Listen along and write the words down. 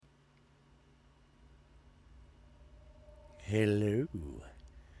Hello,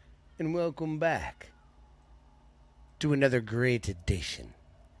 and welcome back to another great edition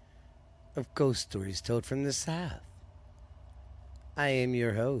of Ghost Stories Told from the South. I am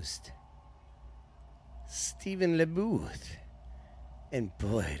your host, Stephen LeBooth, and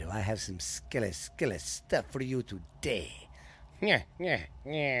boy, do I have some skilly stuff for you today.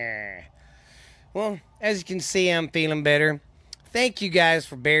 Well, as you can see, I'm feeling better. Thank you guys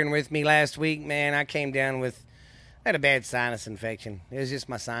for bearing with me last week, man. I came down with... I had a bad sinus infection. It was just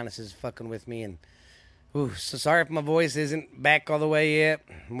my sinuses fucking with me. And so sorry if my voice isn't back all the way yet.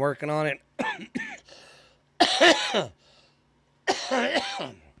 I'm working on it.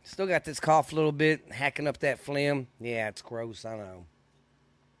 Still got this cough a little bit, hacking up that phlegm. Yeah, it's gross, I know.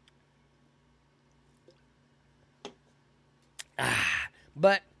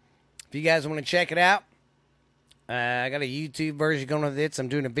 But if you guys want to check it out, I got a YouTube version going with it. I'm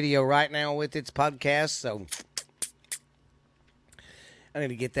doing a video right now with its podcast, so... I need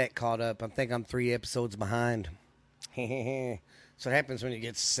to get that caught up. I think I'm 3 episodes behind. So what happens when you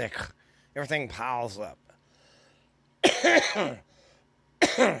get sick. Everything piles up.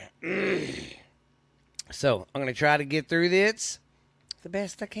 So I'm going to try to get through this the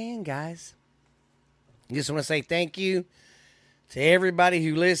best I can, guys. Just want to say thank you to everybody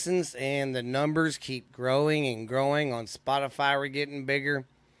who listens. And the numbers keep growing and growing. On Spotify, we're getting bigger.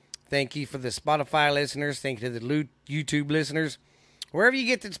 Thank you for the Spotify listeners. Thank you to the YouTube listeners. Wherever you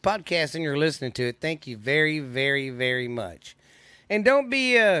get this podcast and you're listening to it, thank you very, very, very much. And don't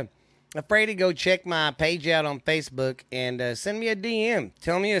be afraid to go check my page out on Facebook and send me a DM.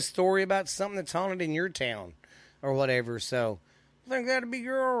 Tell me a story about something that's haunted in your town or whatever. So I think that'll be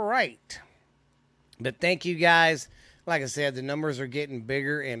all right. But thank you guys. Like I said, the numbers are getting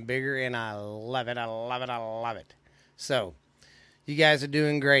bigger and bigger, and I love it. I love it. I love it. So you guys are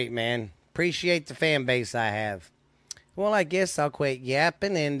doing great, man. Appreciate the fan base I have. Well, I guess I'll quit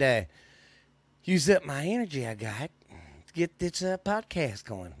yapping and use up my energy I got to get this podcast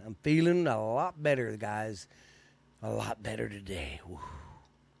going. I'm feeling a lot better, guys. A lot better today. Woo.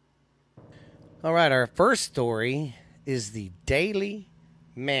 All right, our first story is the Daly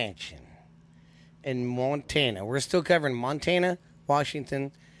Mansion in Montana. We're still covering Montana,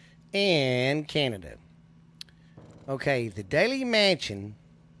 Washington, and Canada. Okay, the Daly Mansion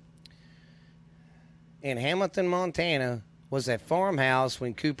in Hamilton, Montana, was a farmhouse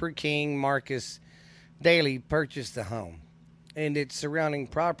when Cooper King Marcus Daly purchased the home and its surrounding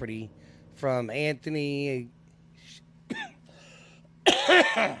property from Anthony...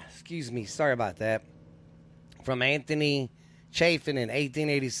 Excuse me, sorry about that. From Anthony Chafin in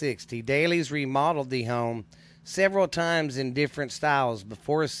 1886. The Dalys remodeled the home several times in different styles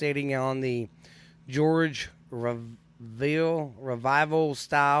before setting on the George Revival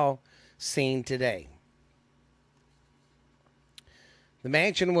style seen today. The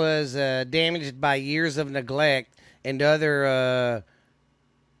mansion was damaged by years of neglect and other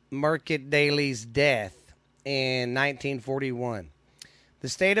Market Daly's death in 1941. The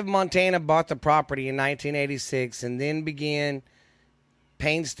state of Montana bought the property in 1986 and then began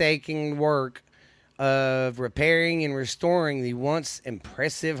painstaking work of repairing and restoring the once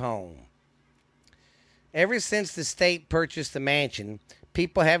impressive home. Ever since the state purchased the mansion,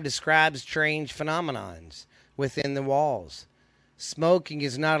 people have described strange phenomenons within the walls. Smoking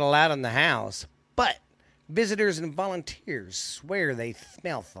is not allowed in the house, but visitors and volunteers swear they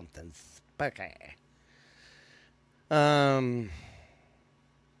smell something spooky. Where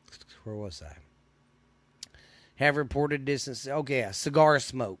was I? Have reported distance. Okay, yeah, cigar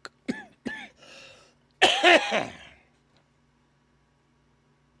smoke.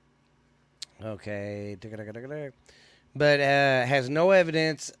 Okay. But has no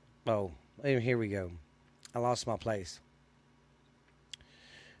evidence. Oh, here we go. I lost my place.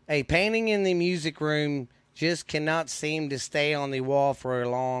 A painting in the music room just cannot seem to stay on the wall for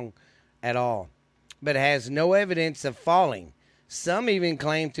long at all, but has no evidence of falling. Some even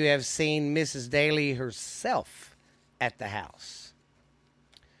claim to have seen Mrs. Daly herself at the house.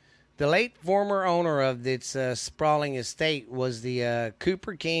 The late former owner of this sprawling estate was the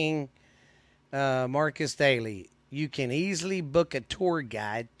Cooper King Marcus Daly. You can easily book a tour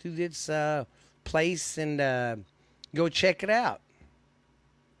guide to this place and go check it out.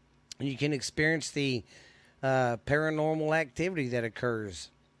 You can experience the paranormal activity that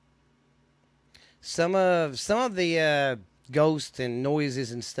occurs. Some of the ghosts and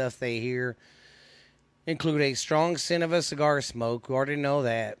noises and stuff they hear include a strong scent of a cigar smoke. We already know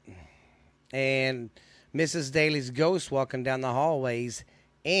that. And Mrs. Daly's ghost walking down the hallways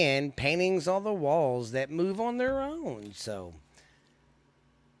and paintings on the walls that move on their own. So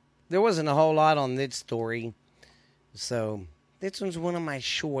there wasn't a whole lot on this story. So this one's one of my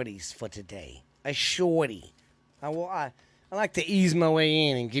shorties for today. A shorty. I like to ease my way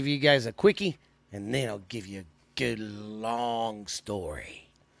in and give you guys a quickie, and then I'll give you a good long story.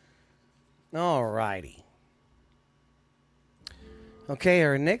 Alrighty. Okay,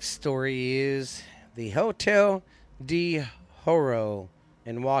 our next story is the Hotel de Horo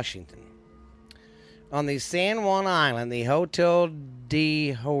in Washington. On the San Juan Island, the Hotel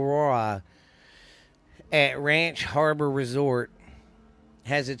de Horo at Ranch Harbor Resort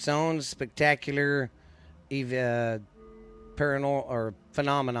has its own spectacular paranormal or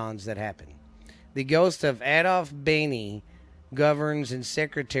phenomenons that happen. The ghost of Adolph Bainey governs and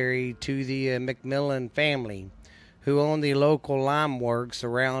secretary to the Macmillan family, who own the local lime works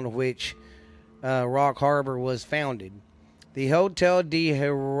around which Rock Harbor was founded. The Hotel de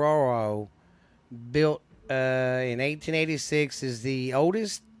Horo, built in 1886, is the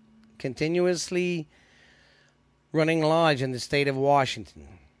oldest continuously running lodge in the state of Washington.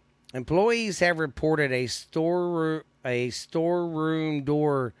 Employees have reported a storeroom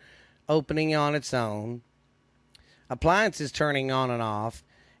door opening on its own, appliances turning on and off,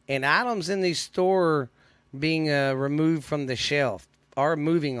 and items in the store being removed from the shelf or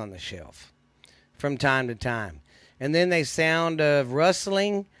moving on the shelf from time to time. And then the sound of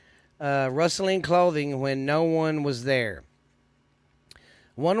rustling clothing when no one was there.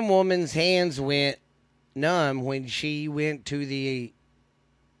 One woman's hands went numb when she went to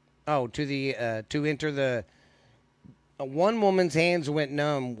enter the. One woman's hands went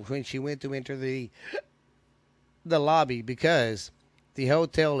numb when she went to enter the lobby because the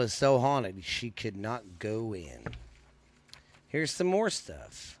hotel is so haunted she could not go in. Here's some more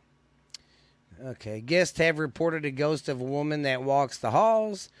stuff. Okay, guests have reported a ghost of a woman that walks the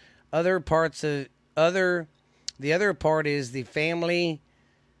halls. The other part is the family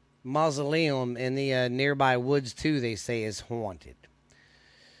mausoleum in the nearby woods too. They say is haunted.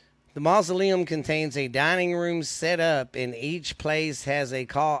 The mausoleum contains a dining room set up, and each place has a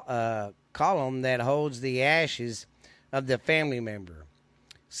column that holds the ashes of the family member.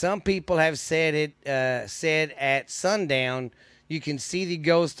 Some people have said at sundown you can see the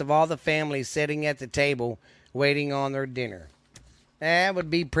ghost of all the family sitting at the table waiting on their dinner. That would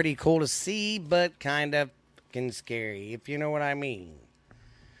be pretty cool to see, but kind of fucking scary, if you know what I mean.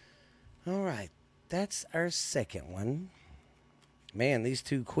 All right, that's our second one. Man, these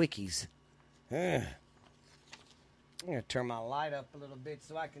two quickies. I'm going to turn my light up a little bit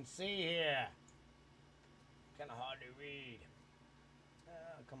so I can see here. Kind of hard to read.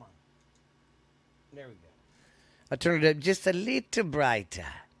 Come on. There we go. I turned it up just a little brighter.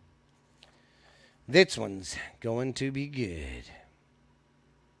 This one's going to be good.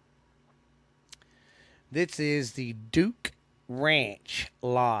 This is the Duke Ranch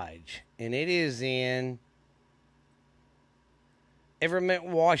Lodge, and it is in Everett,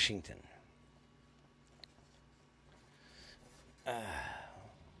 Washington.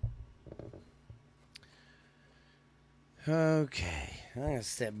 Okay, I'm going to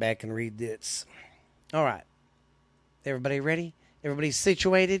step back and read this. All right. Everybody ready? Everybody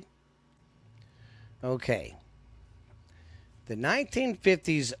situated? Okay. The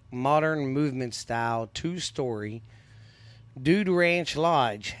 1950s modern movement style two-story Dude Ranch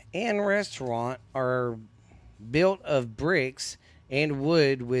Lodge and restaurant are built of bricks and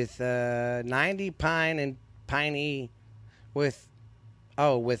wood with 90 pine and piney with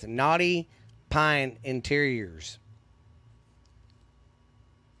knotty pine interiors.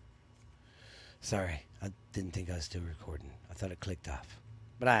 Sorry, I didn't think I was still recording. I thought it clicked off,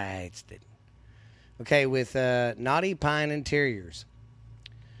 but I just didn't. Okay, with knotty pine interiors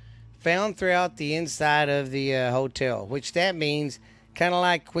found throughout the inside of the hotel, which that means kind of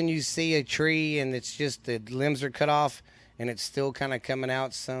like when you see a tree and it's just the limbs are cut off and it's still kind of coming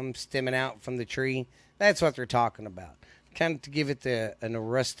out, some stemming out from the tree. That's what they're talking about. Kind of to give it a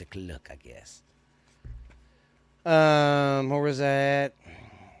rustic look, I guess. Where was that?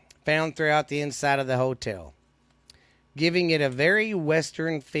 Found throughout the inside of the hotel, giving it a very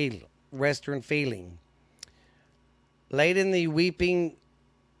Western feeling. Laid in the weeping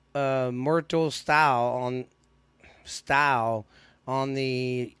myrtle style on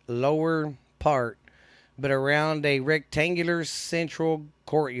the lower part, but around a rectangular central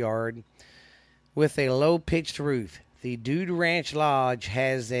courtyard with a low-pitched roof. The Dude Ranch Lodge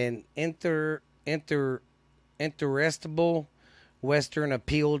has an irresistible Western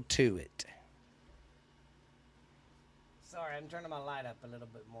appeal to it. Sorry, I'm turning my light up a little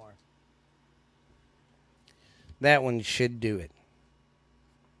bit more. That one should do it.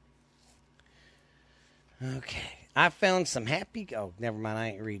 Okay. I found some happy... Oh, never mind. I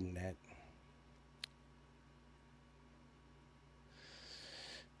ain't reading that.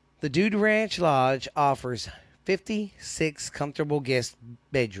 The Dude Ranch Lodge offers 56 comfortable guest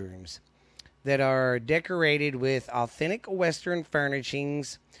bedrooms that are decorated with authentic Western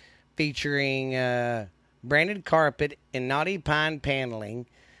furnishings featuring branded carpet and knotty pine paneling.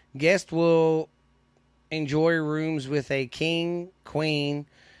 Guests will enjoy rooms with a king, queen,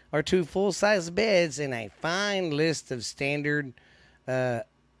 or two full-size beds and a fine list of standard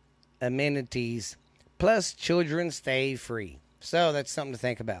amenities. Plus, children stay free. So that's something to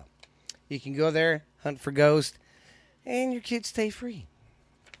think about. You can go there, hunt for ghosts, and your kids stay free.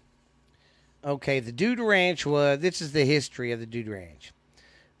 Okay, the Dude Ranch this is the history of the Dude Ranch.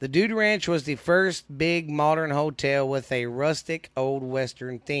 The Dude Ranch was the first big modern hotel with a rustic old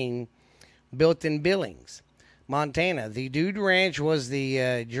Western theme built in Billings, Montana. The Dude Ranch was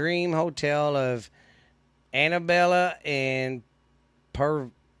the dream hotel of Annabella and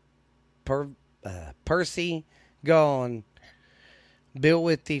Percy Gone, built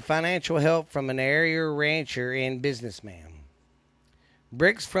with the financial help from an area rancher and businessman.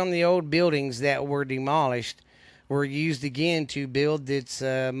 Bricks from the old buildings that were demolished were used again to build its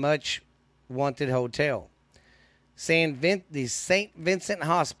much-wanted hotel. The St. Vincent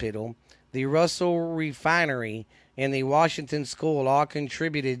Hospital, the Russell Refinery, and the Washington School all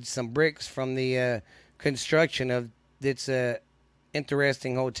contributed some bricks from the construction of its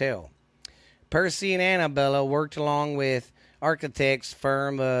interesting hotel. Percy and Annabella worked along with architects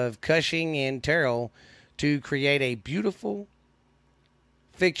firm of Cushing and Terrell to create a beautiful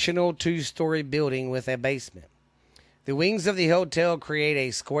fictional two-story building with a basement. The wings of the hotel create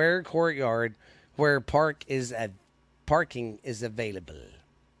a square courtyard where parking is available.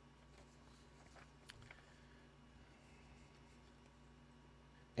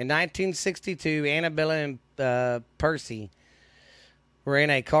 In 1962, Annabella and Percy were in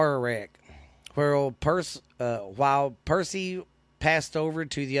a car wreck, while Percy passed over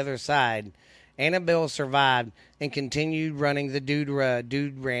to the other side. Annabelle survived and continued running the Dude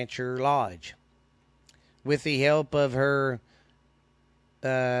Rancher Lodge. With the help of her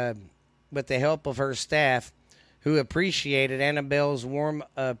staff, who appreciated Annabelle's warm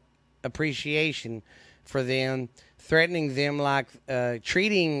appreciation for them, treating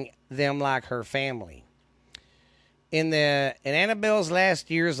them like her family. In Annabelle's last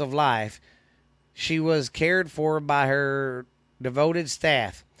years of life, she was cared for by her devoted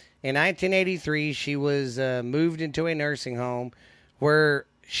staff. In 1983, she was moved into a nursing home where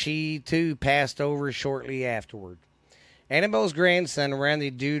she, too, passed over shortly afterward. Annabelle's grandson ran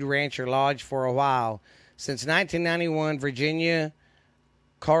the Dude Rancher Lodge for a while. Since 1991, Virginia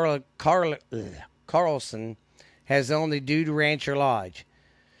Carlson has owned the Dude Rancher Lodge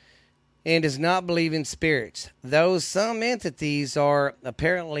and does not believe in spirits, though some entities are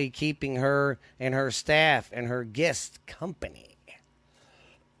apparently keeping her and her staff and her guests company.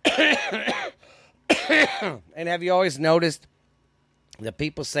 And have you always noticed the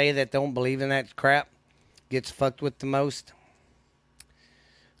people say that don't believe in that crap gets fucked with the most?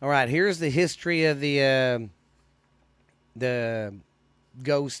 All right, here's the history of the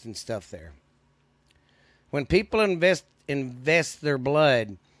ghost and stuff there. When people invest their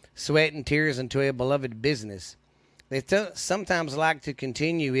blood, sweat, and tears into a beloved business, they sometimes like to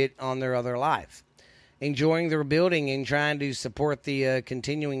continue it on their other life, enjoying their building and trying to support the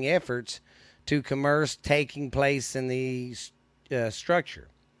continuing efforts to commerce taking place in the structure.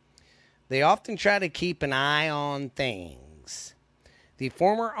 They often try to keep an eye on things. The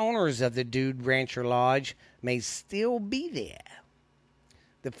former owners of the Dude Rancher Lodge may still be there.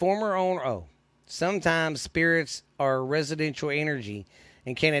 The former owner, sometimes spirits are residential energy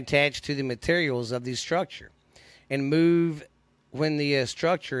and can attach to the materials of the structure and move when the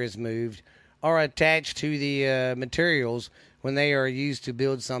structure is moved, or attached to the materials when they are used to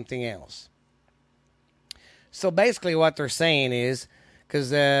build something else. So basically what they're saying is,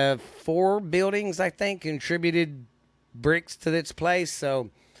 because 4 buildings, I think, contributed bricks to this place. So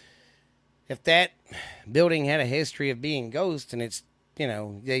if that building had a history of being ghost and it's,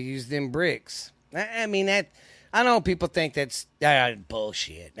 they use them bricks. I mean, that, I know people think that's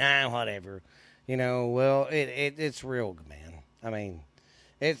bullshit. Whatever. Well, it's real, man. I mean,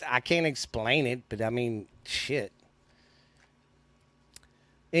 I can't explain it, but I mean, shit.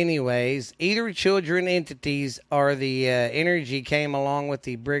 Anyways, either children entities or the energy came along with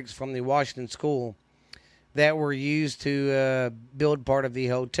the bricks from the Washington School that were used to build part of the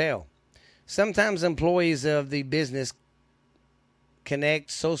hotel. Sometimes employees of the business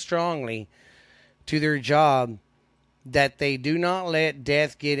connect so strongly to their job that they do not let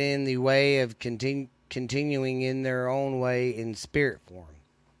death get in the way of continuing in their own way in spirit form.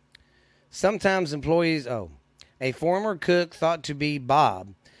 Sometimes employees, a former cook thought to be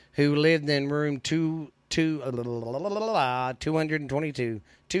Bob, who lived in room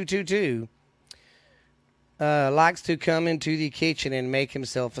 222, likes to come into the kitchen and make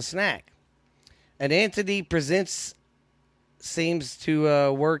himself a snack. An entity presents seems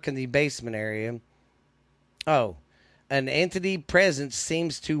to work in the basement area. Oh, an entity presence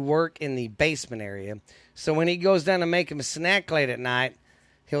seems to work in the basement area. So when he goes down to make him a snack late at night,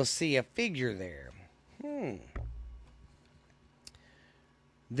 he'll see a figure there.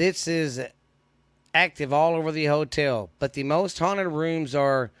 This is active all over the hotel, but the most haunted rooms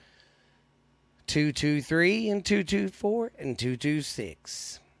are 223 and 224 and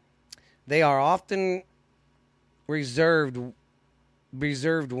 226. They are often reserved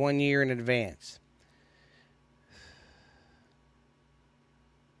 1 year in advance.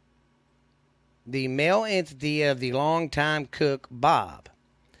 The male entity of the longtime cook, Bob,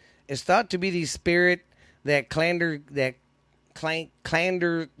 is thought to be the spirit that clangs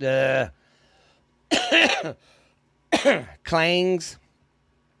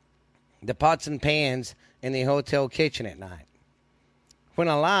the pots and pans in the hotel kitchen at night. When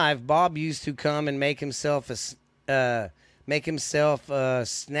alive, Bob used to come and make himself a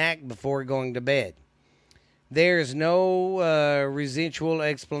snack before going to bed. There is no residual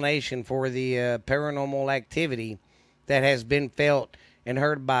explanation for the paranormal activity that has been felt and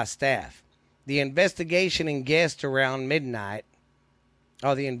heard by staff. The investigators and guests around midnight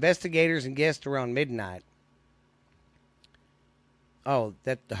felt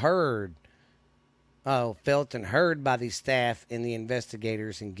and heard by the staff and the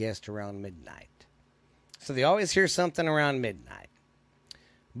investigators and guests around midnight. So they always hear something around midnight.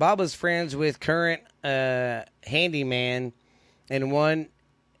 Bob was friends with current handyman. In one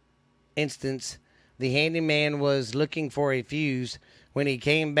instance, the handyman was looking for a fuse. When he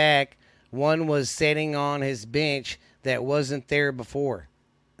came back, one was sitting on his bench that wasn't there before.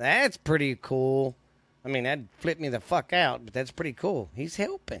 That's pretty cool. I mean, that'd flip me the fuck out, but that's pretty cool. He's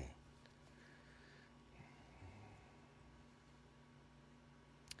helping.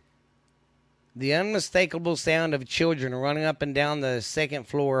 The unmistakable sound of children running up and down the second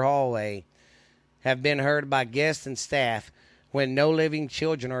floor hallway have been heard by guests and staff when no living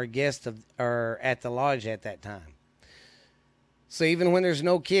children or guests are at the lodge at that time. So even when there's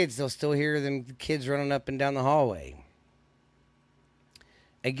no kids, they'll still hear them kids running up and down the hallway.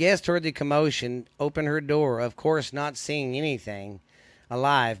 A guest heard the commotion, opened her door, of course not seeing anything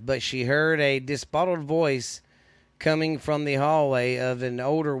alive, but she heard a disembodied voice coming from the hallway of an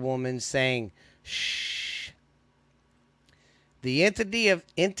older woman saying, "Shh." The entity of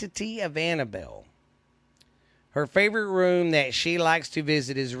Annabelle. Her favorite room that she likes to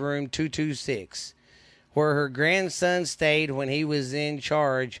visit is room 226, where her grandson stayed when he was in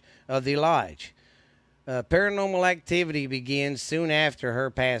charge of the lodge. Paranormal activity begins soon after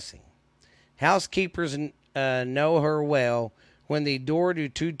her passing. Housekeepers know her well. When the door to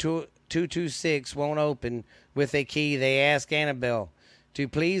 226 won't open with a key, they ask Annabelle to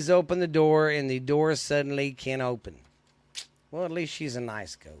please open the door, and the door suddenly can open. Well, at least she's a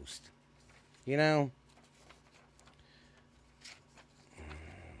nice ghost. You know?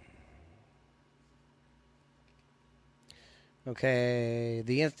 Okay,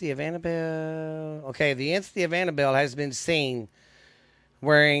 the entity of Annabelle. Okay, the entity of Annabelle has been seen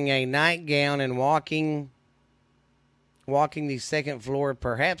wearing a nightgown and walking the second floor,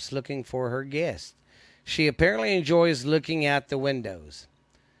 perhaps looking for her guest. She apparently enjoys looking out the windows.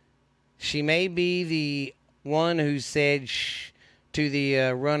 She may be the one who said shh to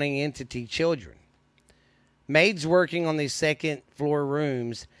the running entity children. Maids working on the second floor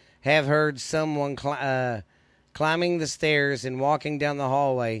rooms have heard someone climbing the stairs and walking down the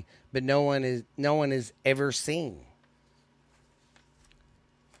hallway, but no one is ever seen.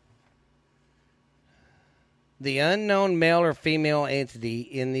 The unknown male or female entity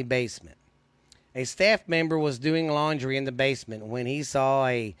in the basement. A staff member was doing laundry in the basement when he saw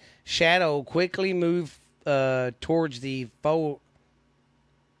a shadow quickly move towards the folding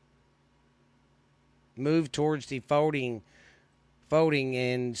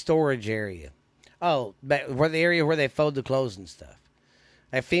and storage area. Oh, where the area where they fold the clothes and stuff.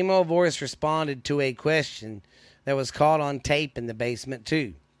 A female voice responded to a question that was caught on tape in the basement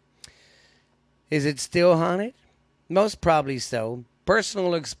too. Is it still haunted? Most probably so.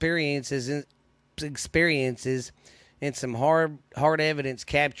 Personal experiences and some hard evidence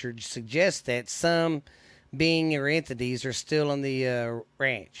captured suggest that some being or entities are still on the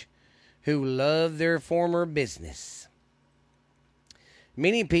ranch who love their former business.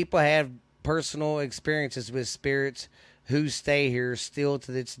 Many people have personal experiences with spirits who stay here still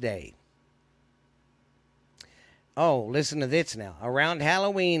to this day. Oh, listen to this now. Around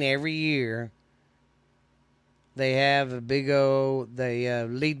Halloween every year, they have a they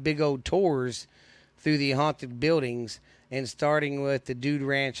lead big old tours through the haunted buildings, and starting with the Dude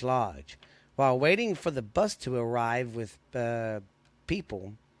Ranch Lodge. While waiting for the bus to arrive with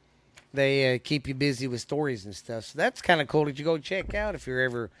people, they keep you busy with stories and stuff. So that's kind of cool that you go check out if you're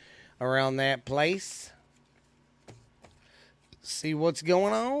ever around that place. See what's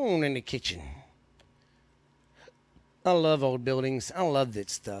going on in the kitchen. I love old buildings. I love that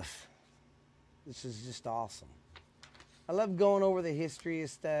stuff. This is just awesome. I love going over the history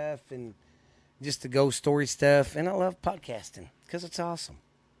of stuff and just the ghost story stuff. And I love podcasting because it's awesome.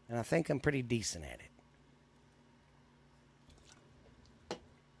 And I think I'm pretty decent at it.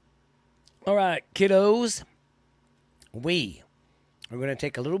 All right, kiddos. We are going to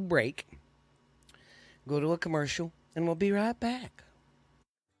take a little break, go to a commercial, and we'll be right back.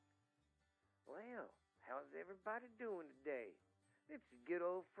 Well, how's everybody doing today? It's good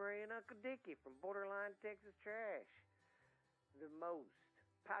old Frey and Uncle Dickie from Borderline Texas Trash, the most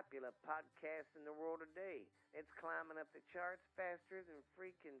popular podcast in the world today. It's climbing up the charts faster than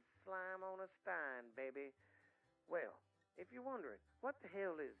freaking slime on a stein, baby. Well, if you're wondering, what the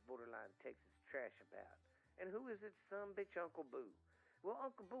hell is Borderline Texas Trash about? And who is its son bitch Uncle Boo? Well,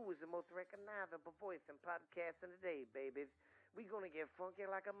 Uncle Boo is the most recognizable voice in podcasting today, babies. We gonna get funky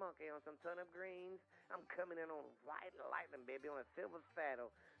like a monkey on some turnip greens. I'm coming in on white lightning, baby, on a silver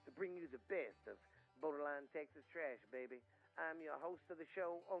saddle to bring you the best of Borderline Texas Trash, baby. I'm your host of the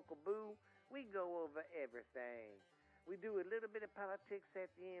show, Uncle Boo. We go over everything. We do a little bit of politics at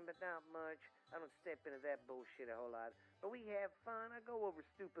the end, but not much. I don't step into that bullshit a whole lot. But we have fun. I go over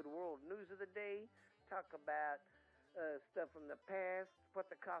stupid world news of the day, talk about stuff from the past, what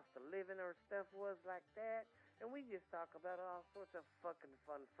the cost of living or stuff was like that. And we just talk about all sorts of fucking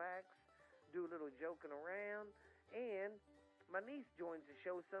fun facts, do a little joking around. And my niece joins the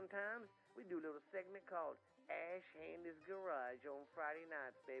show sometimes. We do a little segment called Ash Handy's Garage on Friday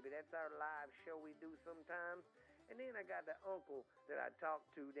nights, baby. That's our live show we do sometimes. And then I got the uncle that I talk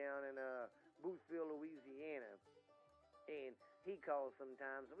to down in Boothville, Louisiana. And he calls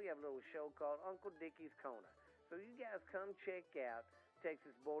sometimes. We have a little show called Uncle Dickie's Corner. So you guys come check out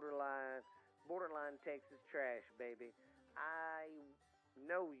Texas Borderline Texas Trash, baby. I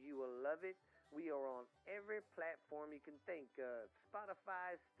know you will love it. We are on every platform you can think of.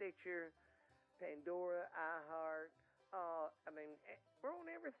 Spotify, Stitcher, Pandora, iHeart. We're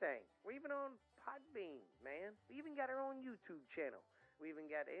on everything. We're even on Podbean, man. We even got our own YouTube channel. We even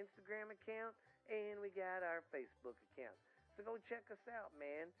got an Instagram account, and we got our Facebook account. So go check us out,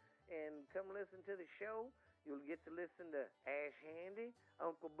 man, and come listen to the show. You'll get to listen to Ash Handy,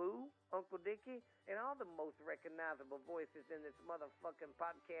 Uncle Boo, Uncle Dickie, and all the most recognizable voices in this motherfucking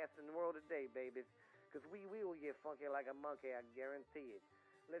podcast in the world today, babies. Because we will get funky like a monkey, I guarantee it.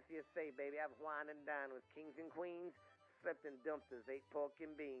 Let's just say, baby, I've wined and dined with kings and queens, slept in dumpsters, ate pork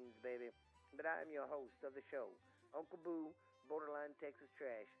and beans, baby. But I am your host of the show, Uncle Boo, Borderline Texas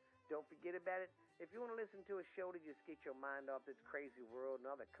Trash. Don't forget about it. If you want to listen to a show to just get your mind off this crazy world and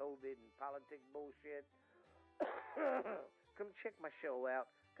all the COVID and politics bullshit, come check my show out.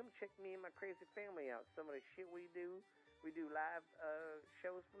 Come check me and my crazy family out. Some of the shit we do live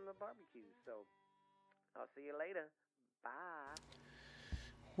shows from the barbecue. So I'll see you later. Bye.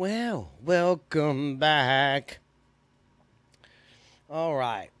 Well, welcome back. All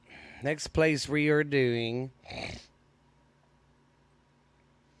right. Next place we are doing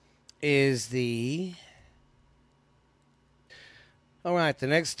is the... All right, the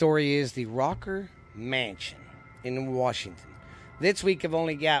next story is the Rocker Mansion in Washington. This week I've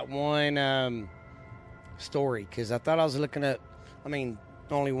only got one story because I thought I was looking up,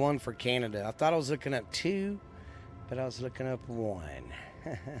 only one for Canada. I thought I was looking up two, but I was looking up one.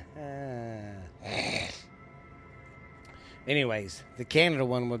 Anyways, the Canada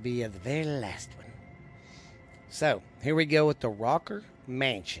one would be the very last one. So, here we go with the Rocker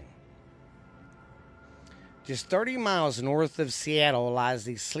Mansion. Just 30 miles north of Seattle lies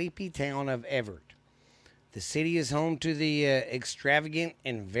the sleepy town of Everett. The city is home to the extravagant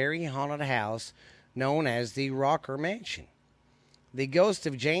and very haunted house known as the Rocker Mansion. The ghost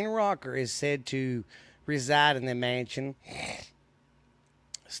of Jane Rocker is said to reside in the mansion,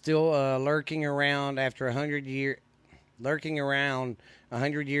 still lurking around 100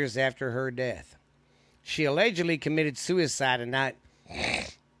 years after her death. She allegedly committed suicide in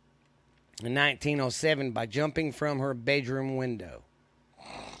 1907 by jumping from her bedroom window.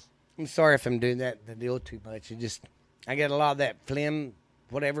 I'm sorry if I'm doing the deal too much. I get a lot of that phlegm,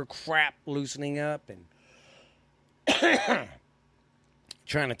 whatever crap loosening up and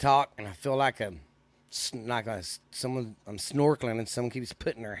trying to talk, and I feel like like someone, I'm snorkeling and someone keeps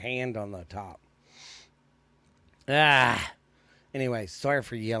putting their hand on the top. Anyway, sorry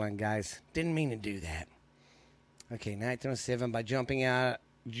for yelling, guys. Didn't mean to do that. Okay, 1907 by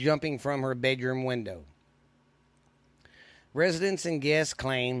jumping from her bedroom window. Residents and guests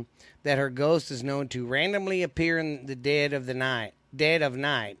claim that her ghost is known to randomly appear in the dead of night,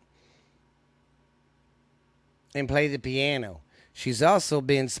 and play the piano. She's also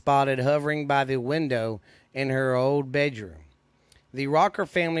been spotted hovering by the window in her old bedroom. The Rocker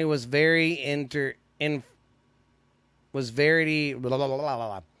family was very in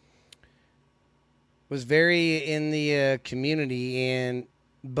the community in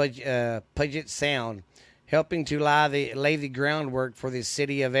Puget Sound, helping to lay the groundwork for the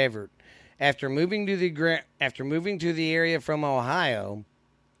city of Everett. After moving to the area from Ohio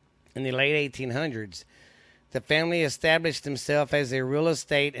in the late 1800s, the family established themselves as a real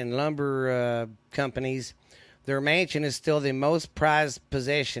estate and lumber companies. Their mansion is still the most prized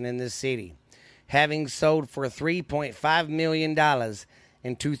possession in the city, having sold for $3.5 million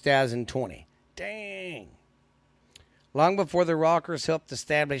in 2020. Dang. Long before the Rockers helped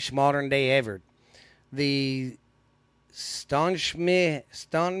establish modern-day Everett, the Stonemish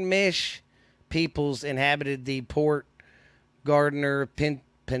peoples inhabited the Port Gardner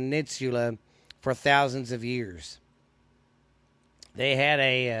Peninsula for thousands of years. They had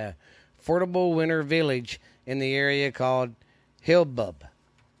a affordable winter village in the area called Hillbub.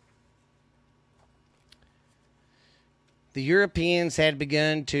 The Europeans had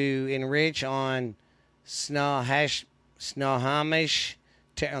begun to enrich on Snohomish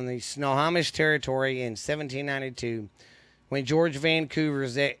territory in 1792 when George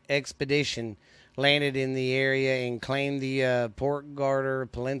Vancouver's expedition landed in the area and claimed the Port Gardner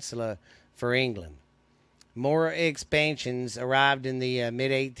Peninsula for England. More expansions arrived in the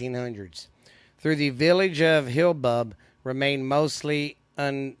mid-1800s. Through the village of Hillbub remained mostly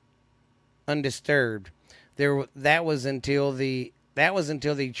undisturbed. That was until the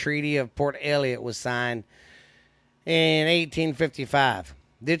Treaty of Port Elliot was signed in 1855.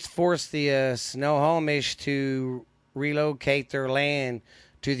 This forced the Snohomish to relocate their land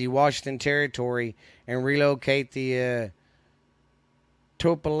to the Washington Territory and relocate the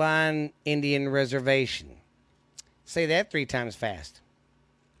Topaline Indian Reservation. Say that 3 times fast.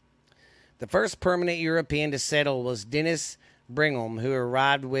 The first permanent European to settle was Dennis Brigham, who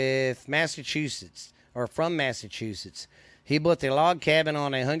arrived from Massachusetts. He built a log cabin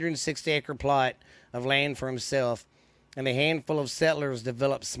on a 160-acre plot of land for himself, and a handful of settlers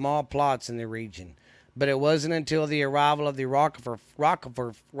developed small plots in the region. But it wasn't until the arrival of the Rocker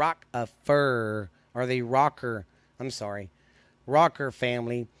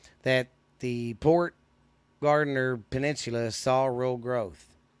family that the Port Gardner Peninsula saw real growth.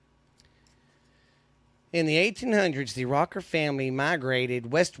 In the 1800s, the Rocker family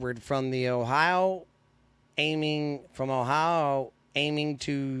migrated westward from Ohio, aiming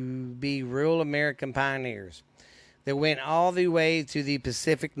to be rural American pioneers. They went all the way to the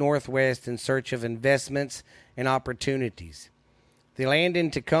Pacific Northwest in search of investments and opportunities. They landed in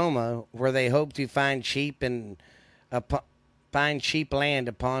Tacoma, where they hoped to find cheap land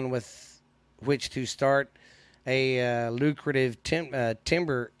upon which to start a lucrative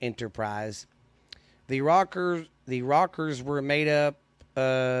timber enterprise. The Rockers were made up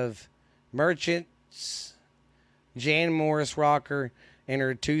of merchants, Jan Morris Rocker, and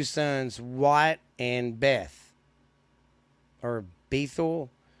her 2 sons, Wyatt and Beth. Or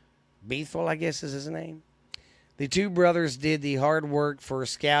Bethel, I guess is his name. The 2 brothers did the hard work for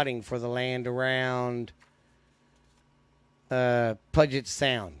scouting for the land around Puget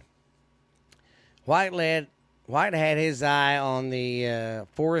Sound. White had his eye on the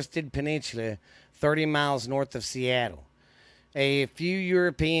forested peninsula 30 miles north of Seattle. A few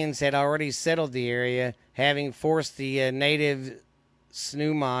Europeans had already settled the area, having forced the native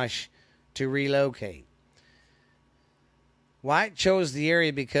Snohomish to relocate. White chose the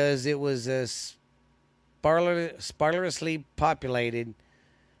area because it was sparsely populated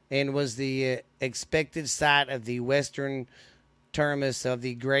and was the expected site of the western terminus of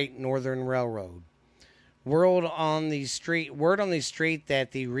the Great Northern Railroad. Word on the street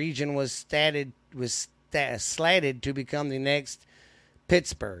that the region was slatted to become the next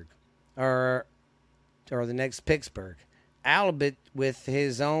Pittsburgh, or the next Pittsburgh. Albert, with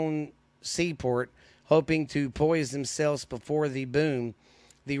his own seaport, hoping to poise themselves before the boom,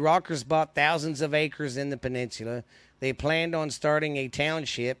 the Rockers bought thousands of acres in the peninsula. They planned on starting a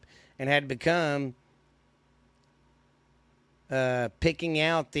township and had begun picking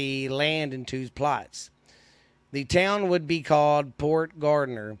out the land into plots. The town would be called Port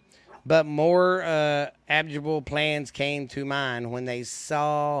Gardner. But more abject plans came to mind when they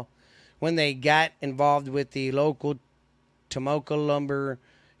got involved with the local Tomoka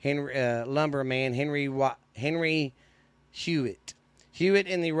lumberman Henry Hewitt. Hewitt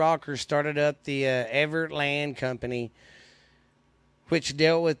and the Rockers started up the Everett Land Company, which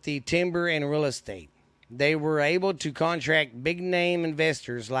dealt with the timber and real estate. They were able to contract big-name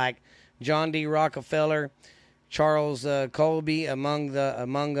investors like John D. Rockefeller, Charles Colby, among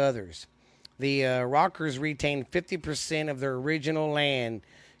others. The Rockers retained 50% of their original land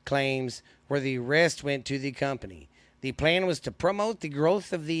claims, where the rest went to the company. The plan was to promote the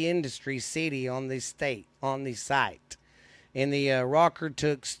growth of the industry city on the site, and the Rockers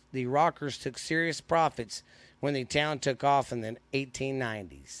took serious profits when the town took off in the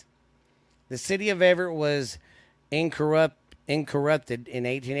 1890s. The city of Everett was incorrupted in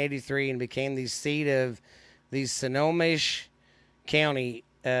 1883 and became the seat of the Snohomish County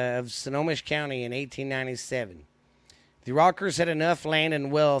in 1897. The Rockers had enough land and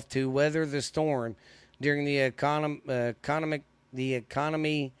wealth to weather the storm during the economy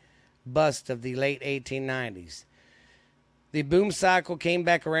bust of the late 1890s. The boom cycle came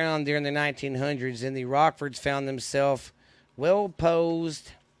back around during the 1900s, and the Rockfords found themselves well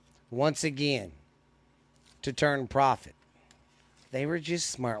posed once again to turn profit. They were just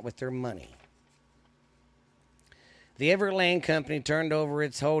smart with their money. The Everett Land Company turned over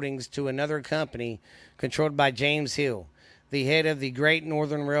its holdings to another company controlled by James Hill, the head of the Great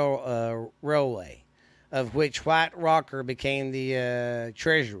Northern Railway, of which White Rocker became the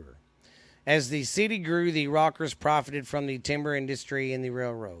treasurer. As the city grew, the Rockers profited from the timber industry and the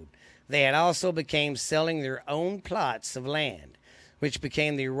railroad. They had also become selling their own plots of land, which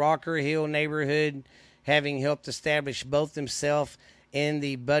became the Rocker Hill neighborhood, having helped establish both themselves and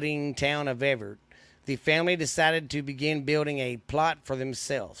the budding town of Everett. The family decided to begin building a plot for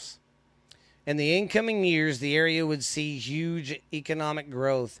themselves. In the incoming years, the area would see huge economic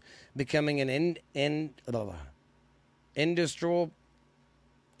growth, becoming an industrial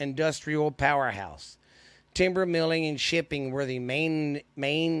powerhouse. Timber milling and shipping were the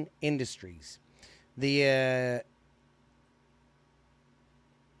main industries. The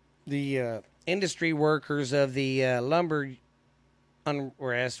industry workers of the lumber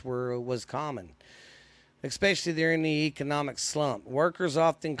unrest was common, especially during the economic slump. Workers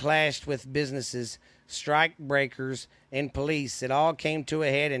often clashed with businesses, strike breakers, and police. It all came to a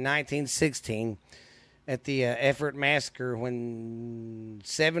head in 1916 at the Everett Massacre, when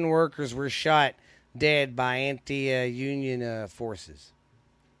 7 workers were shot dead by anti-union forces,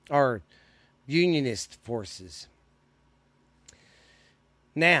 or unionist forces.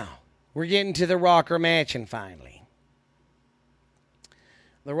 Now, we're getting to the Rocker Mansion finally.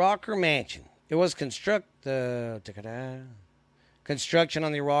 The Rocker Mansion. It was construction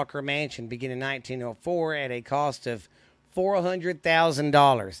on the Rocker Mansion began in 1904 at a cost of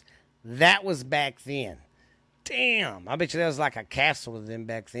 $400,000. That was back then. Damn, I bet you that was like a castle to them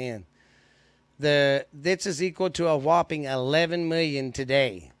back then. This is equal to a whopping $11 million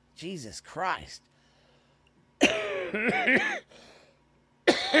today. Jesus Christ. The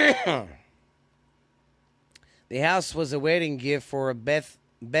house was a wedding gift for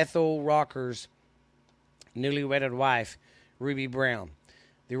Bethel Rocker's newly wedded wife, Ruby Brown.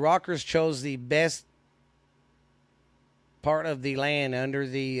 The Rockers chose the best part of the land under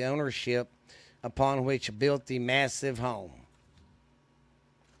the ownership upon which built the massive home.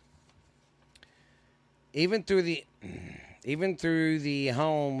 Even though the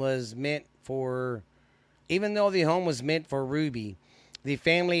home was meant for Ruby, the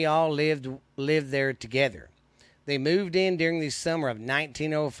family all lived there together. They moved in during the summer of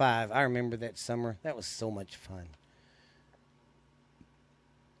 1905. I remember that summer. That was so much fun.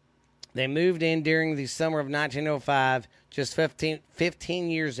 They moved in during the summer of 1905, just 15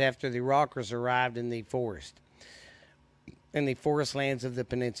 years after the Rockers arrived in the forest lands of the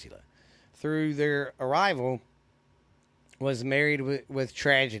peninsula. Through their arrival was married with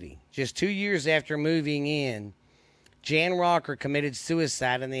tragedy. Just 2 years after moving in, Jan Rocker committed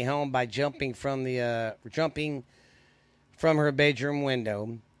suicide in the home by jumping from her bedroom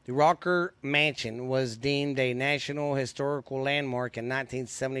window. The Rocker Mansion was deemed a National Historical Landmark in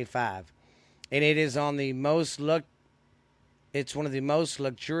 1975, and it is it's one of the most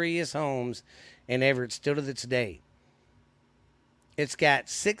luxurious homes in Everett still to this day. It's got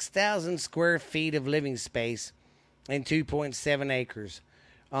 6,000 square feet of living space and 2.7 acres.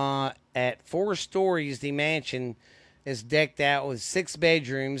 At 4 stories, the mansion is decked out with 6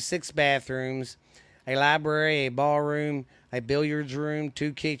 bedrooms, 6 bathrooms, a library, a ballroom, a billiards room,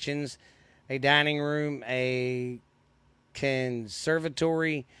 2 kitchens, a dining room, a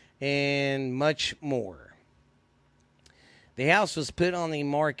conservatory, and much more. The house was put on the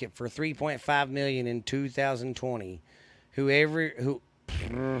market for $3.5 million in 2020. Whoever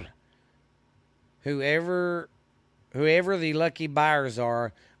the lucky buyers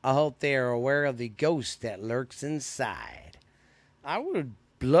are, I hope they are aware of the ghost that lurks inside. I would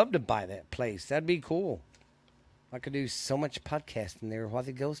love to buy that place. That'd be cool. I could do so much podcasting there while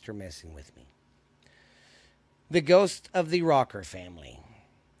the ghosts are messing with me. The ghost of the Rocker family.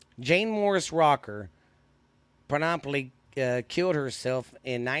 Jane Morris Rocker promptly killed herself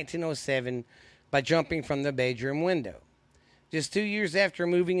in 1907 by jumping from the bedroom window. Just 2 years after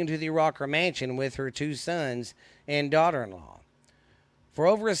moving into the Rocker mansion with her 2 sons and daughter-in-law. For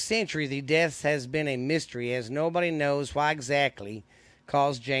over a century, the death has been a mystery, as nobody knows why exactly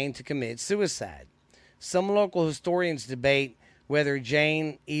caused Jane to commit suicide. Some local historians debate whether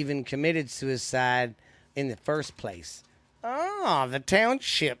Jane even committed suicide in the first place. The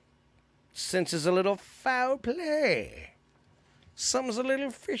township senses a little foul play. Something's a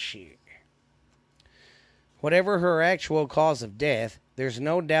little fishy. Whatever her actual cause of death, there's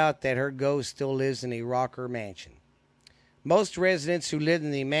no doubt that her ghost still lives in the Rocker mansion. Most residents who lived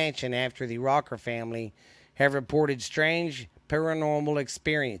in the mansion after the Rocker family have reported strange paranormal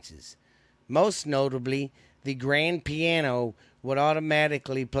experiences. Most notably, the grand piano would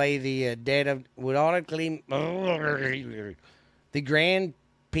automatically play the grand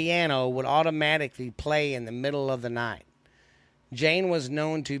piano would automatically play in the middle of the night. Jane was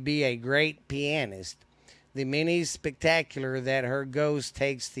known to be a great pianist. The many spectacular that her ghost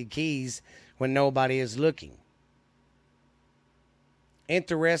takes the keys when nobody is looking.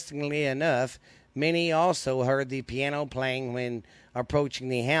 Interestingly enough, many also heard the piano playing when approaching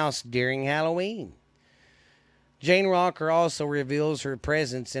the house during Halloween. Jane Rocker also reveals her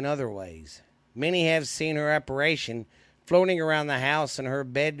presence in other ways. Many have seen her apparition floating around the house in her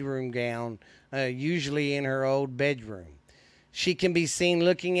bedroom gown, usually in her old bedroom. She can be seen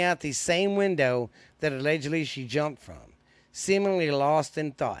looking out the same window that allegedly she jumped from, seemingly lost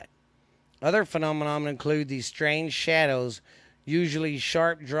in thought. Other phenomena include these strange shadows, usually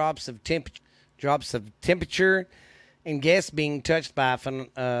sharp drops of temperature, and guests being touched by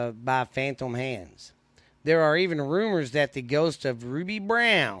phantom hands. There are even rumors that the ghost of Ruby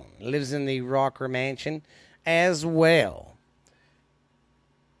Brown lives in the Rocker mansion as well.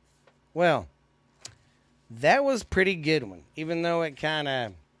 Well, that was a pretty good one, even though it kind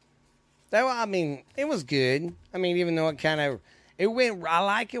of... it was good. Even though I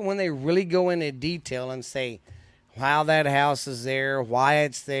like it when they really go into detail and say how that house is there, why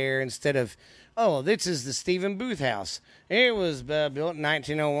it's there, instead of, this is the Stephen Booth house. It was built in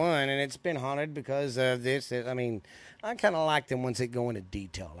 1901, and it's been haunted because of this. I kind of like them once they go into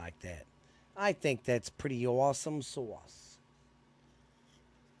detail like that. I think that's pretty awesome sauce.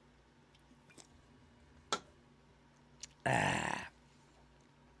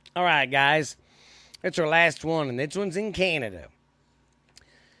 All right, guys. It's our last one, and this one's in Canada.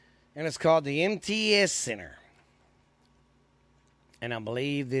 And it's called the MTS Center. And I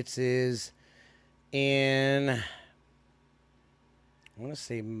believe this is in, I want to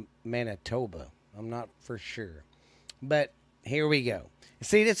say Manitoba. I'm not for sure. But here we go.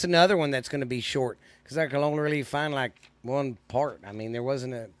 See, that's another one that's going to be short, because I can only really find like one part. There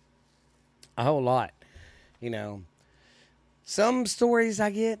wasn't a whole lot, Some stories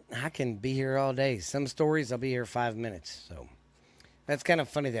I can be here all day. Some stories, I'll be here 5 minutes. So that's kind of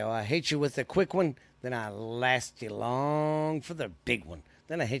funny, though. I hit you with a quick one, then I last you long for the big one.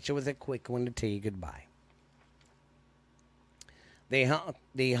 Then I hit you with a quick one to tell you goodbye. The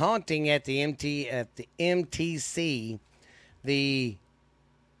haunting at the MTC,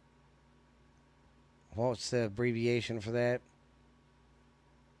 what's the abbreviation for that?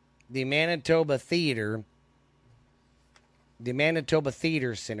 The Manitoba Theater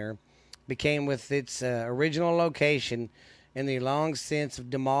Center became with its original location in the long since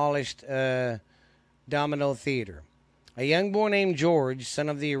demolished Domino Theater. A young boy named George, son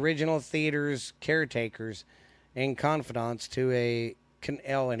of the original theater's caretakers and confidants,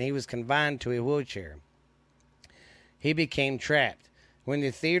 and he was confined to a wheelchair. He became trapped. When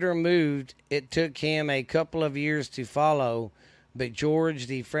the theater moved, it took him a couple of years to follow, but George,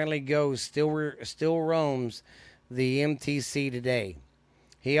 the friendly ghost, still roams the MTC today.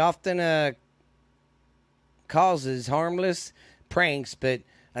 He often causes harmless pranks, but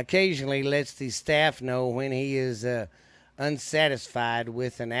occasionally lets the staff know when he is unsatisfied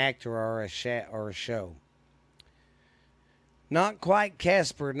with an actor or a show. Not quite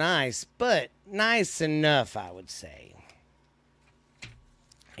Casper nice, but nice enough, I would say.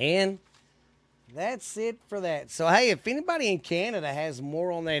 And that's it for that. So, hey, if anybody in Canada has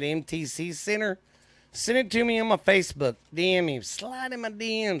more on that MTC Center, send it to me on my Facebook. DM me. Slide in my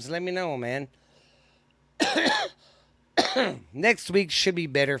DMs. Let me know, man. Next week should be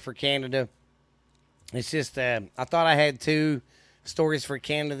better for Canada. It's just, I thought I had 2 stories for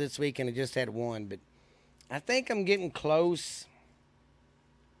Canada this week, and I just had 1. But I think I'm getting close.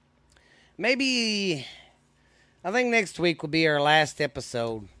 Maybe, I think next week will be our last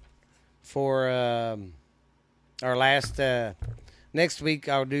episode for our last, next week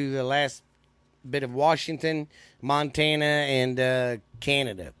I'll do the last bit of Washington, Montana, and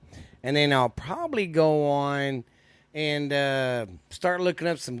Canada. And then I'll probably go on and start looking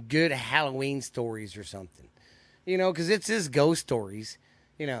up some good Halloween stories or something. You know, because it's his ghost stories,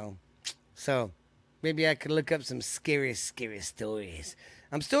 you know. So maybe I could look up some scary stories.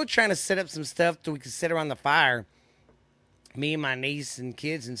 I'm still trying to set up some stuff so we can sit around the fire, me and my niece and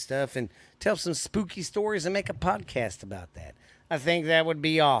kids and stuff, and tell some spooky stories and make a podcast about that. I think that would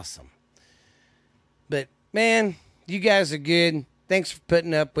be awesome. But, man, you guys are good. Thanks for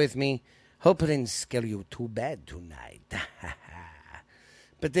putting up with me. Hope I didn't scare you too bad tonight.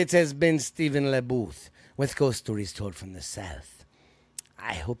 But this has been Stephen LeBooth with Ghost Stories Told from the South.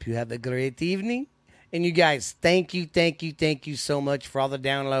 I hope you have a great evening. And you guys, thank you so much for all the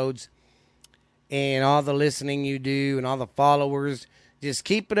downloads and all the listening you do and all the followers. Just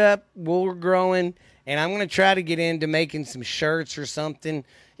keep it up. We're growing. And I'm going to try to get into making some shirts or something.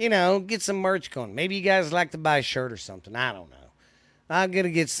 You know, get some merch going. Maybe you guys like to buy a shirt or something. I don't know. I'm going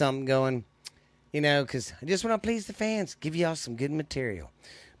to get something going, you know, because I just want to please the fans. Give y'all some good material.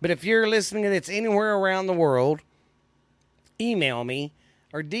 But if you're listening to this anywhere around the world, email me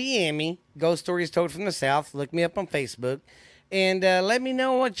or DM me, Ghost Stories Told from the South. Look me up on Facebook. And let me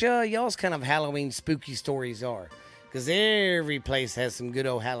know what y'all's kind of Halloween spooky stories are. Because every place has some good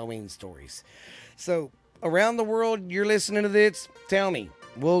old Halloween stories. So, around the world, you're listening to this, tell me.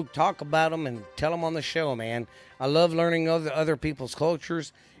 We'll talk about them and tell them on the show, man. I love learning other people's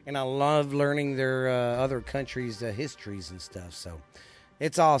cultures, and I love learning their other countries' histories and stuff. So,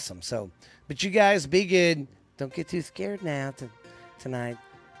 it's awesome. So, but you guys, be good. Don't get too scared now tonight.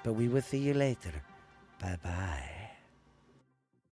 But we will see you later. Bye-bye.